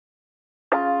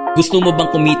Gusto mo bang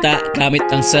kumita gamit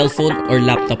ang cellphone or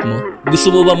laptop mo?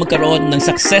 Gusto mo bang magkaroon ng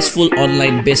successful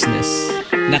online business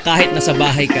na kahit nasa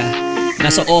bahay ka,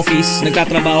 nasa office,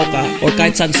 nagtatrabaho ka, or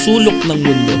kahit saan sulok ng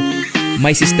mundo, may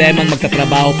sistemang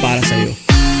magtatrabaho para sa'yo?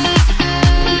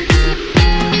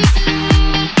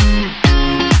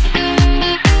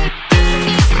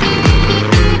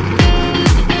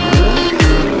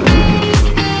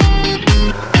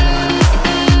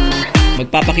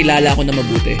 Magpapakilala ako na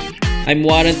mabuti. I'm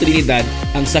Warren Trinidad,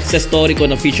 ang success story ko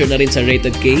na feature na rin sa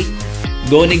Rated K,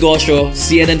 Go Negosyo,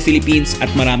 CNN Philippines at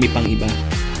marami pang iba.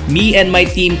 Me and my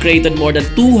team created more than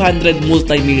 200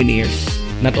 multi-millionaires,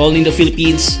 not only in the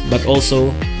Philippines but also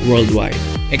worldwide.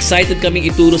 Excited kaming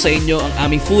ituro sa inyo ang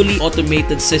aming fully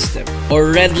automated system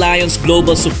or Red Lions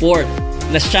Global Support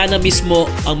na siya na mismo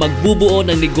ang magbubuo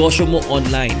ng negosyo mo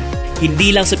online.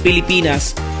 Hindi lang sa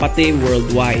Pilipinas, pati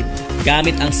worldwide.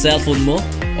 Gamit ang cellphone mo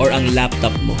or ang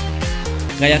laptop mo.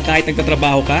 Kaya kahit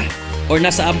nagtatrabaho ka, or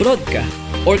nasa abroad ka,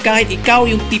 or kahit ikaw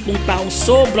yung tipong taong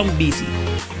sobrang busy,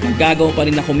 magagawa pa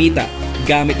rin na kumita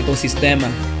gamit itong sistema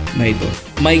na ito.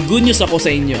 May good news ako sa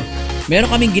inyo.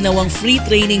 Meron kaming ginawang free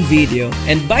training video,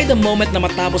 and by the moment na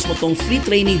matapos mo tong free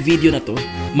training video na to,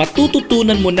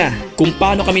 matututunan mo na kung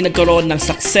paano kami nagkaroon ng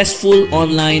successful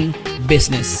online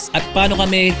business at paano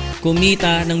kami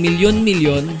kumita ng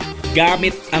milyon-milyon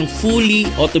gamit ang fully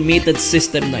automated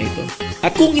system na ito.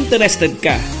 At kung interested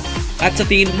ka at sa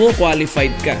tingin mo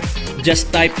qualified ka, just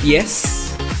type yes,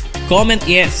 comment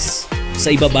yes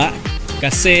sa ibaba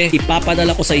kasi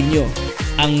ipapadala ko sa inyo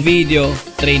ang video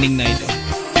training na ito.